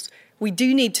levels. We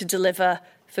do need to deliver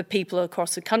for people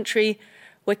across the country.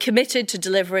 We're committed to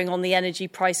delivering on the energy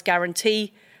price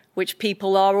guarantee, which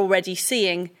people are already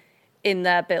seeing in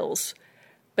their bills.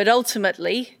 But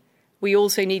ultimately, we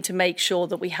also need to make sure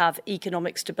that we have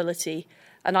economic stability,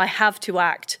 and I have to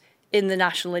act in the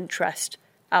national interest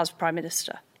as Prime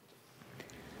Minister.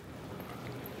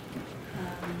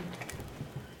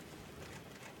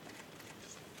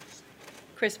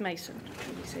 Chris Mason,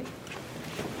 BBC.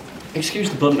 Excuse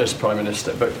the bluntness, Prime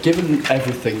Minister, but given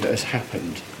everything that has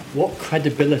happened, what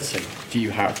credibility do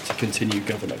you have to continue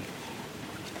governing?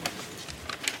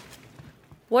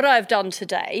 What I've done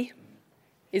today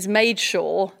is made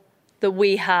sure that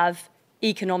we have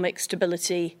economic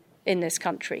stability in this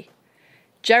country.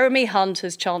 Jeremy Hunt,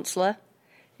 as Chancellor,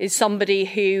 is somebody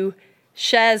who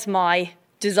shares my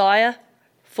desire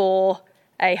for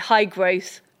a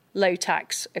high-growth,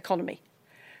 low-tax economy.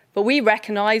 But we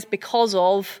recognise, because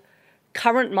of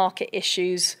current market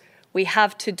issues, we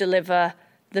have to deliver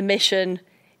the mission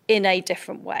in a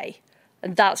different way.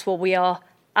 And that's what we are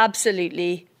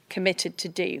absolutely committed to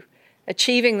do,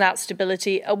 achieving that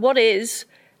stability at what is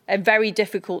a very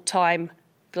difficult time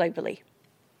globally.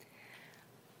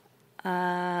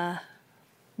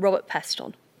 Robert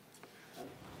Peston.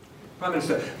 Prime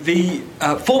Minister, the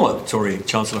former Tory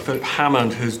Chancellor, Philip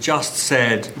Hammond, has just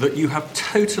said that you have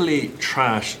totally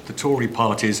trashed the Tory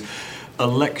party's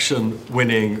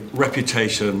election-winning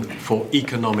reputation for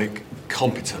economic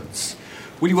competence.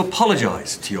 Will you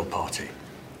apologise to your party?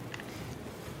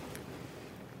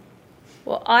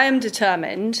 Well, I am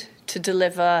determined to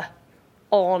deliver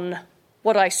on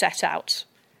what I set out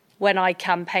when I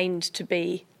campaigned to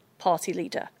be party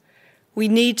leader. We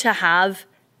need to have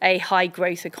a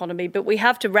high-growth economy, but we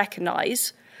have to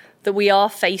recognise that we are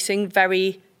facing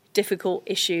very difficult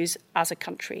issues as a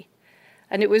country.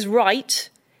 And it was right,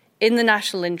 in the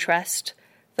national interest,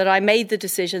 that I made the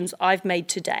decisions I've made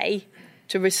today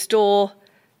to restore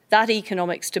that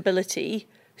economic stability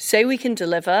so we can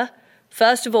deliver,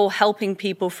 first of all, helping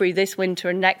people through this winter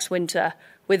and next winter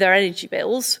with their energy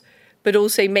bills, but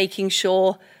also making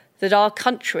sure that our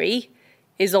country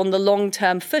is on the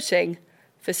long-term footing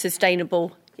for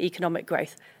sustainable economic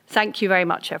growth. Thank you very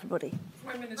much, everybody.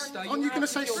 Prime Minister, are you going to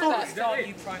say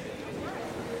sorry?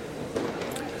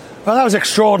 Well, that was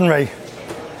extraordinary.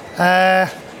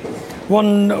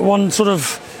 One sort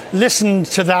of listened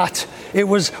to that. It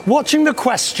was watching the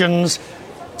questions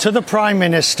to the Prime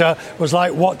Minister was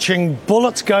like watching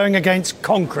bullets going against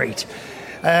concrete.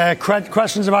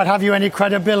 Questions about, have you any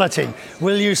credibility?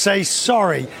 Will you say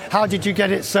sorry? How did you get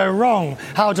it so wrong?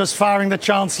 How does firing the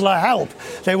Chancellor help?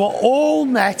 They were all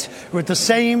met with the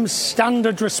same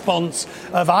standard response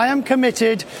of, I am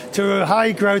committed to a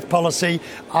high growth policy.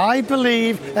 I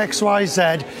believe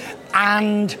XYZ.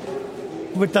 And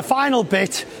with the final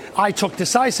bit, I took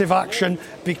decisive action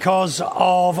because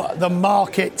of the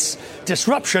market's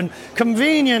disruption,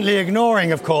 conveniently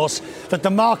ignoring, of course, that the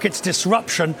market's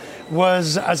disruption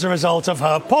was as a result of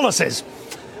her policies.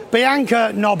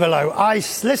 Bianca Nobilo, I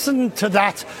listened to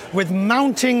that with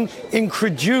mounting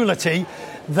incredulity,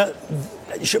 but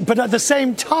at the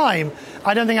same time,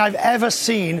 I don't think I've ever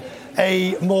seen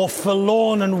a more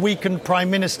forlorn and weakened Prime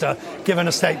Minister given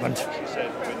a statement.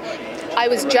 I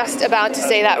was just about to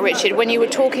say that, Richard. When you were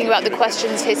talking about the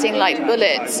questions hitting like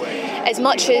bullets, as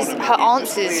much as her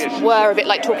answers were a bit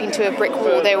like talking to a brick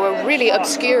wall, they were really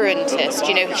obscurantist.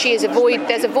 You know,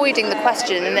 there's avoiding the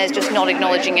question and there's just not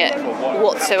acknowledging it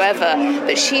whatsoever.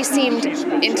 But she seemed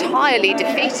entirely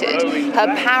defeated. Her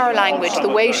paralanguage, the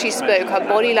way she spoke, her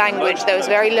body language, there was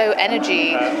very low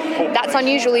energy. That's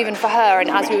unusual even for her. And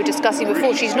as we were discussing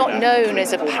before, she's not known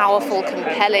as a powerful,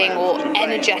 compelling or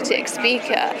energetic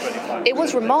speaker. It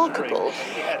was remarkable.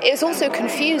 It was also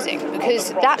confusing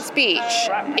because that speech,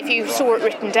 if you saw it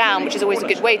written down, which is always a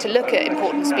good way to look at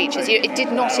important speeches, it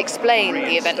did not explain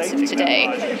the events of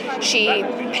today. She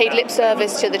paid lip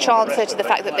service to the Chancellor, to the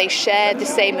fact that they shared the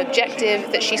same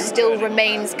objective, that she still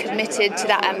remains committed to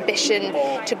that ambition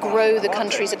to grow the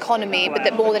country's economy, but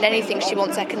that more than anything she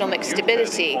wants economic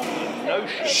stability.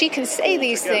 She can say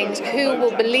these things. Who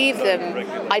will believe them?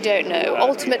 I don't know.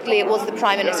 Ultimately, it was the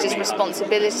Prime Minister's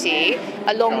responsibility,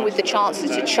 along with the Chancellor,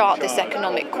 to chart this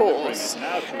economic course.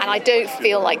 And I don't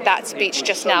feel like that speech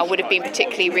just now would have been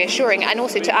particularly reassuring. And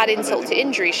also, to add insult to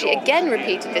injury, she again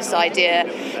repeated this idea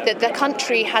that the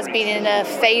country has been in a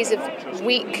phase of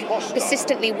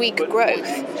persistently weak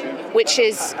growth, which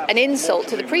is an insult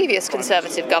to the previous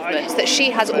Conservative governments that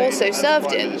she has also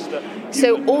served in.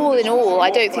 So all in all, I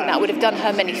don't think that would have done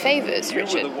her many favours,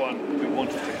 Richard.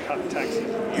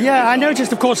 Yeah, I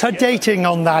noticed, of course, her dating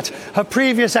on that. Her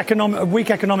previous weak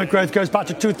economic growth goes back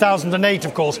to 2008,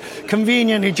 of course,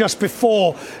 conveniently just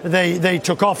before they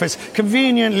took office,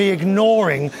 conveniently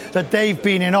ignoring that they've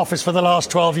been in office for the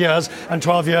last 12 years and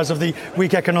 12 years of the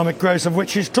weak economic growth of which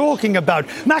she's talking about.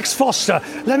 Max Foster,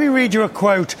 let me read you a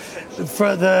quote in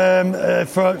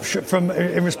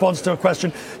response to a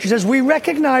question. She says, "We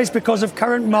recognise because of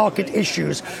current market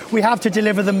issues, we have to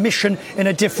deliver the mission in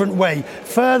a different way,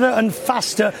 further and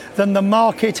faster than the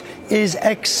market is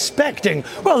expecting."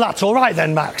 Well, that's all right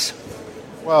then, Max.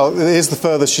 Well, it is the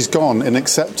furthest she's gone in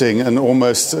accepting and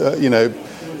almost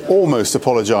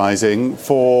apologising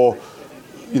for,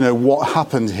 what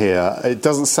happened here. It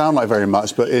doesn't sound like very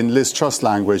much, but in Liz Truss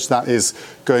language, that is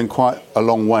going quite a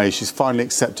long way. She's finally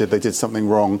accepted they did something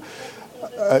wrong.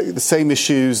 The same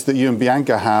issues that you and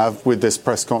Bianca have with this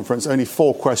press conference, only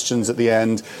 4 questions at the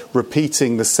end,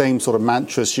 repeating the same sort of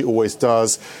mantras she always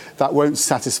does. That won't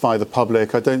satisfy the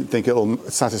public. I don't think it'll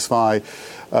satisfy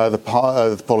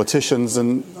the politicians,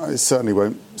 and it certainly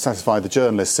won't satisfy the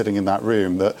journalists sitting in that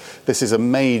room, that this is a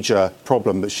major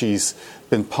problem that she's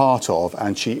been part of,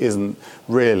 and she isn't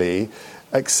really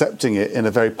accepting it in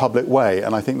a very public way,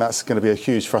 and I think that's going to be a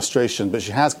huge frustration. But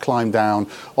she has climbed down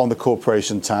on the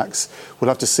corporation tax. We'll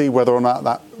have to see whether or not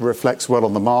that reflects well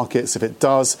on the markets. If it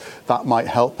does, that might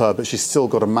help her, but she's still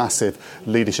got a massive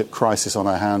leadership crisis on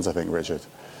her hands, I think, Richard.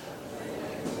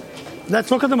 Let's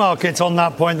look at the markets on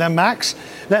that point then, Max.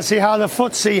 Let's see how the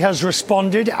FTSE has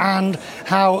responded and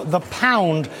how the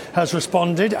pound has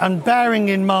responded. And bearing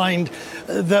in mind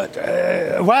that,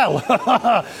 there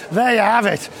you have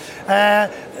it.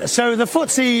 So the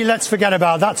FTSE, let's forget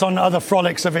about that's on other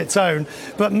frolics of its own.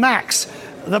 But Max,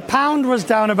 the pound was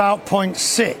down about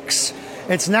 0.6.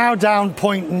 It's now down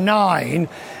 0.9.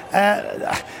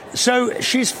 So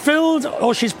she's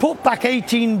put back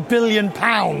 £18 billion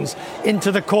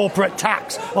into the corporate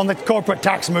tax, on the corporate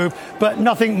tax move, but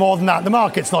nothing more than that. The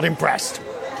market's not impressed.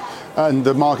 And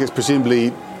the market's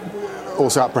presumably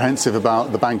also apprehensive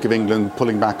about the Bank of England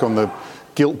pulling back on the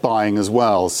gilt buying as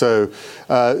well. So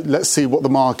let's see what the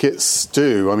markets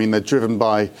do. I mean, they're driven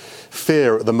by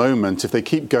fear at the moment. If they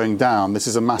keep going down, this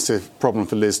is a massive problem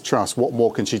for Liz Truss. What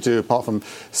more can she do apart from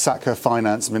sack her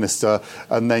finance minister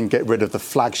and then get rid of the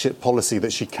flagship policy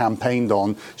that she campaigned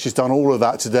on? She's done all of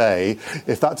that today.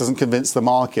 If that doesn't convince the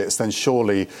markets, then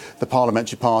surely the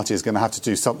parliamentary party is going to have to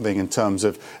do something in terms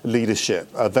of leadership.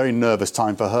 A very nervous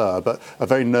time for her, but a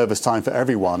very nervous time for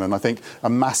everyone. And I think a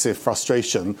massive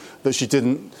frustration that she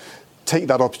didn't take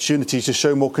that opportunity to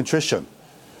show more contrition.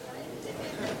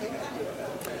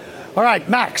 All right,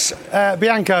 Max,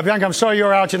 Bianca, I'm sorry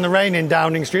you're out in the rain in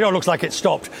Downing Street. Oh, it looks like it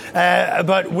stopped.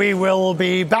 But we will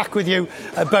be back with you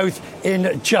both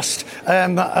in just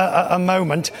a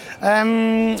moment.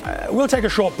 We'll take a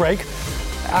short break.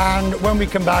 And when we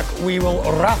come back, we will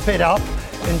wrap it up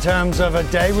in terms of a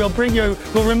day.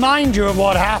 We'll remind you of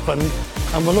what happened,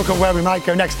 and we'll look at where we might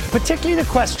go next. Particularly the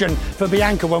question for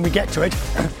Bianca when we get to it.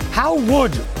 How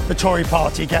would the Tory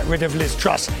party get rid of Liz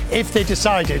Truss if they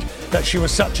decided that she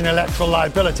was such an electoral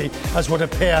liability as would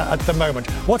appear at the moment?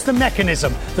 What's the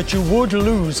mechanism that you would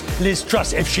lose Liz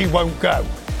Truss if she won't go?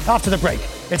 After the break,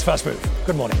 it's First Move.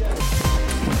 Good morning.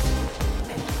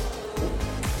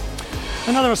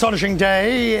 Another astonishing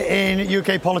day in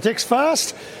UK politics.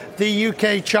 First, the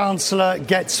UK Chancellor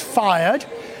gets fired.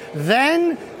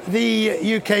 Then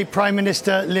the UK Prime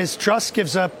Minister Liz Truss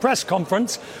gives a press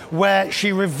conference where she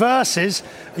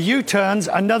U-turns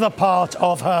another part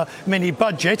of her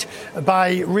mini-budget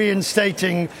by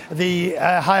reinstating the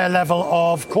higher level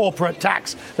of corporate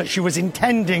tax that she was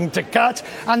intending to cut.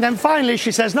 And then finally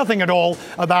she says nothing at all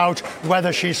about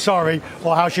whether she's sorry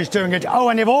or how she's doing it. Oh,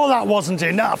 and if all that wasn't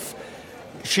enough,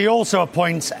 she also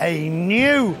appoints a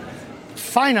new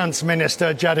Finance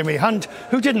Minister, Jeremy Hunt,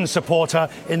 who didn't support her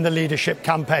in the leadership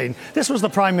campaign. This was the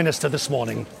Prime Minister this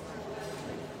morning.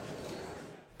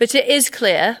 But it is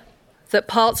clear that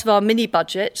parts of our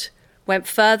mini-budget went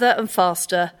further and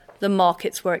faster than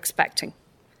markets were expecting.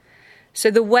 So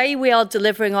the way we are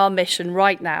delivering our mission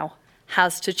right now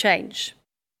has to change.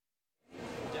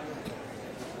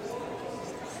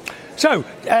 So,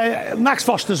 Max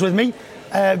Foster's with me.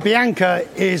 Bianca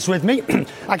is with me.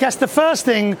 I guess the first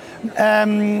thing,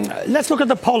 let's look at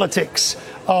the politics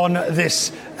on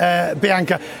this,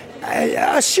 Bianca.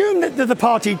 Assume that the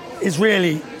party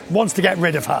wants to get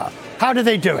rid of her. How do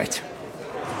they do it?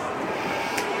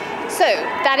 So,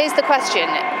 that is the question.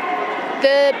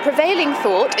 The prevailing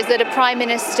thought is that a Prime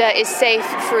Minister is safe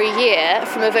for a year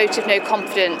from a vote of no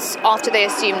confidence after they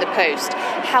assume the post.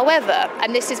 However,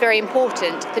 and this is very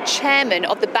important, the chairman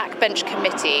of the backbench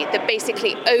committee that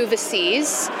basically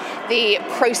oversees the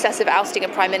process of ousting a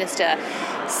Prime Minister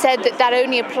said that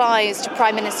only applies to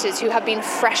Prime Ministers who have been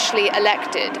freshly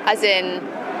elected, as in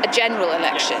a general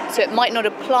election, so it might not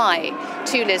apply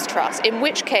to Liz Truss, in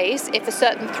which case, if a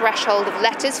certain threshold of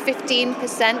letters,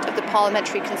 15% of the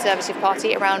Parliamentary Conservative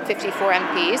Party, around 54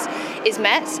 MPs, is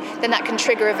met, then that can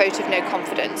trigger a vote of no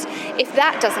confidence. If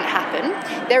that doesn't happen,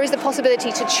 there is the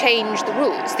possibility to change the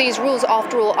rules. These rules,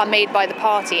 after all, are made by the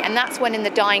party, and that's when in the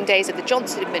dying days of the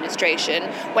Johnson administration,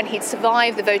 when he'd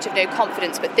survived the vote of no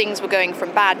confidence but things were going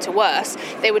from bad to worse,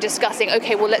 they were discussing,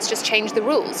 okay, well, let's just change the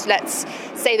rules. Let's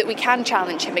say that we can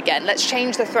challenge him again. Let's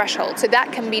change the threshold. So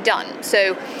that can be done.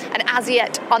 So an as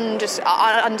yet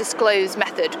undisclosed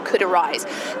method could arise.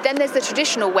 Then there's the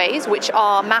traditional ways, which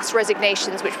are mass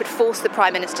resignations, which would force the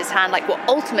Prime Minister's hand, like what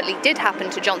ultimately did happen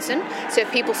to Johnson. So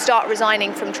if people start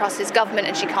resigning from Truss's government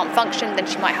and she can't function, then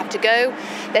she might have to go.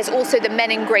 There's also the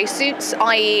men in grey suits,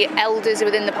 i.e. elders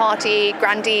within the party,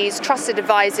 grandees, trusted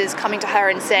advisors coming to her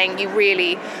and saying, you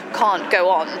really can't go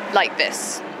on like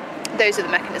this. Those are the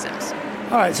mechanisms.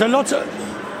 All right, so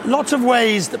lots of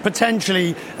ways that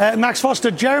potentially, Max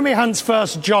Foster, Jeremy Hunt's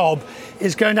first job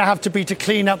is going to have to be to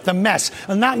clean up the mess.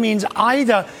 And that means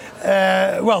either,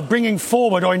 bringing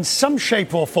forward or in some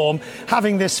shape or form,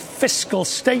 having this fiscal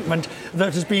statement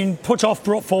that has been put off,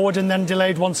 brought forward and then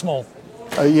delayed once more.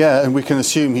 And we can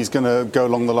assume he's going to go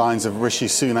along the lines of Rishi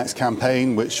Sunak's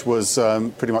campaign, which was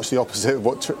pretty much the opposite of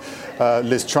what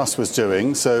Liz Truss was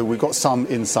doing. So we've got some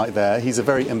insight there. He's a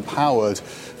very empowered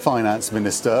finance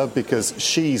minister because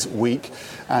she's weak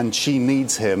and she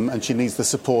needs him and she needs the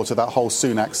support of that whole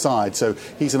Sunak side. So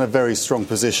he's in a very strong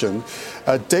position.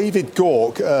 David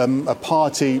Gauke, a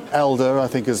party elder, I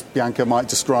think as Bianca might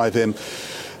describe him,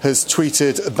 has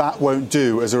tweeted that won't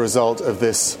do as a result of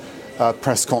this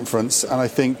press conference, and I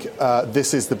think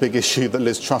this is the big issue that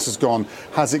Liz Truss has gone.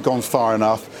 Has it gone far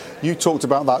enough? You talked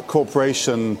about that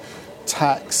corporation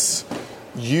tax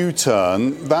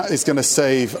U-turn. That is going to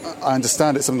save, I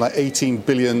understand it's something like $18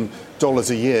 billion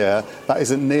a year. That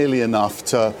isn't nearly enough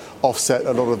to offset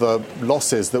a lot of the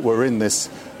losses that were in this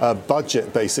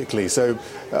budget, basically. So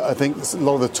I think a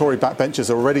lot of the Tory backbenchers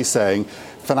are already saying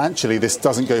financially this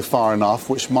doesn't go far enough,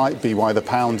 which might be why the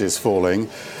pound is falling.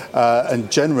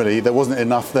 And generally, there wasn't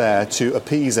enough there to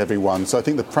appease everyone. So I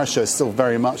think the pressure is still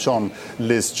very much on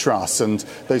Liz Truss, and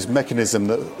those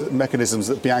mechanisms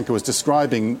that Bianca was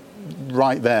describing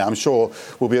right there, I'm sure,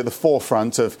 will be at the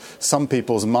forefront of some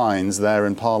people's minds there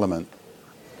in Parliament.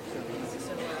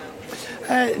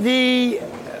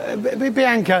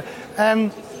 Bianca,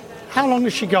 how long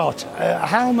has she got?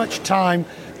 How much time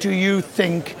do you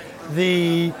think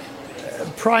the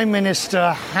Prime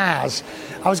Minister has?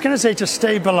 I was going to say to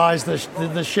stabilise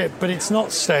the ship, but it's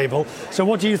not stable. So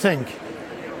what do you think?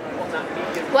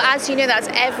 Well, as you know, that's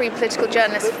every political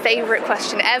journalist's favourite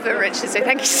question ever, Richard, so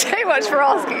thank you so much for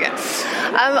asking it.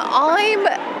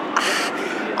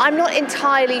 I'm not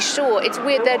entirely sure. It's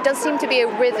weird. There does seem to be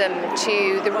a rhythm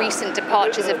to the recent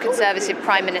departures of Conservative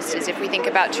Prime Ministers. If we think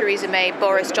about Theresa May,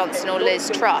 Boris Johnson or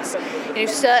Liz Truss,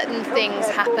 certain things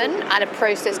happen and a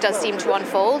process does seem to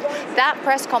unfold. That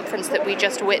press conference that we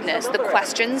just witnessed, the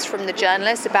questions from the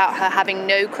journalists about her having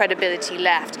no credibility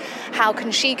left, how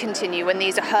can she continue when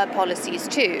these are her policies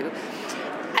too?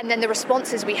 And then the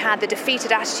responses we had, the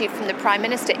defeated attitude from the Prime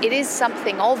Minister, it is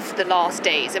something of the last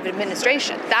days of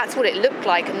administration. That's what it looked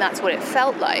like and that's what it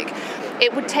felt like.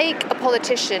 It would take a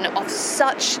politician of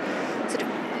such sort of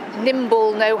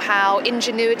nimble know-how,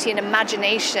 ingenuity and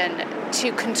imagination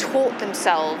to contort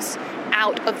themselves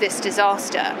out of this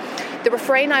disaster. The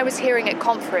refrain I was hearing at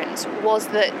conference was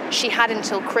that she had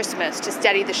until Christmas to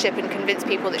steady the ship and convince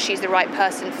people that she's the right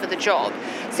person for the job.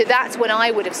 So that's when I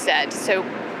would have said, so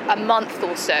a month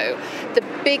or so. The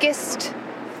biggest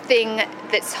thing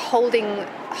that's holding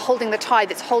the tide,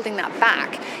 that's holding that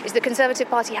back, is the Conservative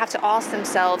Party have to ask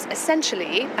themselves,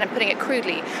 essentially, and I'm putting it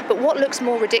crudely, but what looks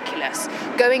more ridiculous?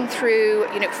 Going through,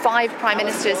 5 prime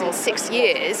ministers in 6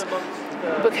 years,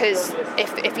 because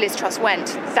if Liz Truss went,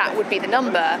 that would be the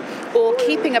number, or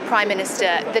keeping a Prime Minister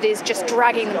that is just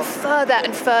dragging them further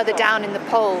and further down in the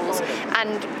polls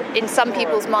and, in some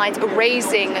people's minds,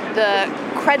 erasing the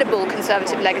credible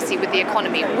Conservative legacy with the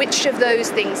economy. Which of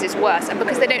those things is worse? And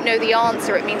because they don't know the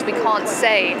answer, it means we can't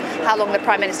say how long the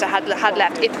Prime Minister had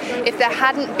left. If there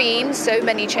hadn't been so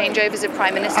many changeovers of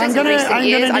Prime Ministers in recent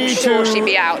years, I'm sure she'd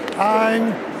be out.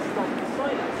 I'm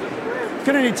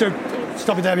going to need to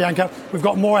stop it there, Bianca. We've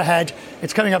got more ahead.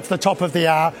 It's coming up to the top of the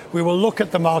hour. We will look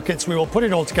at the markets. We will put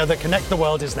it all together. Connect the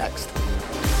World is next.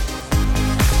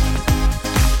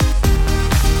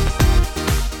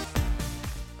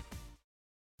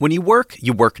 When you work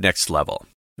next level.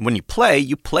 And when you play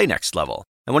next level.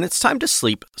 And when it's time to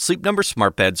sleep, Sleep Number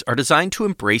smart beds are designed to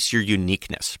embrace your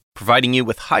uniqueness, providing you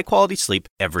with high-quality sleep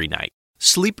every night.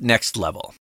 Sleep next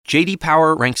level. J.D.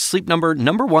 Power ranks Sleep Number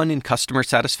 #1 in customer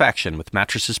satisfaction with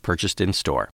mattresses purchased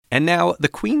in-store. And now, the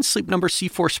Queen Sleep Number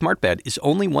C4 smart bed is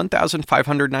only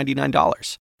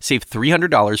 $1,599. Save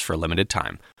 $300 for a limited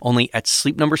time, only at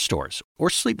Sleep Number stores or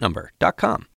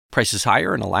sleepnumber.com. Prices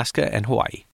higher in Alaska and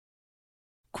Hawaii.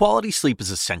 Quality sleep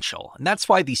is essential, and that's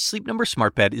why the Sleep Number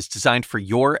Smart Bed is designed for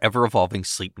your ever-evolving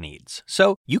sleep needs.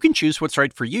 So you can choose what's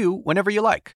right for you whenever you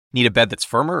like. Need a bed that's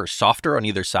firmer or softer on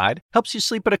either side? Helps you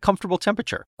sleep at a comfortable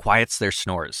temperature. Quiets their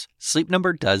snores. Sleep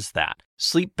Number does that.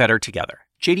 Sleep better together.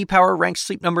 J.D. Power ranks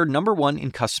Sleep Number #1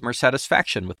 in customer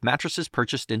satisfaction with mattresses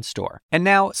purchased in-store. And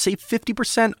now, save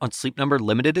 50% on Sleep Number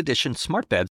limited edition smart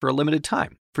beds for a limited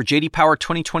time. For J.D. Power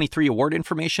 2023 award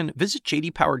information, visit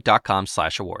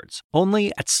jdpower.com/awards.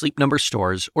 Only at Sleep Number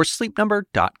stores or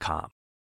sleepnumber.com.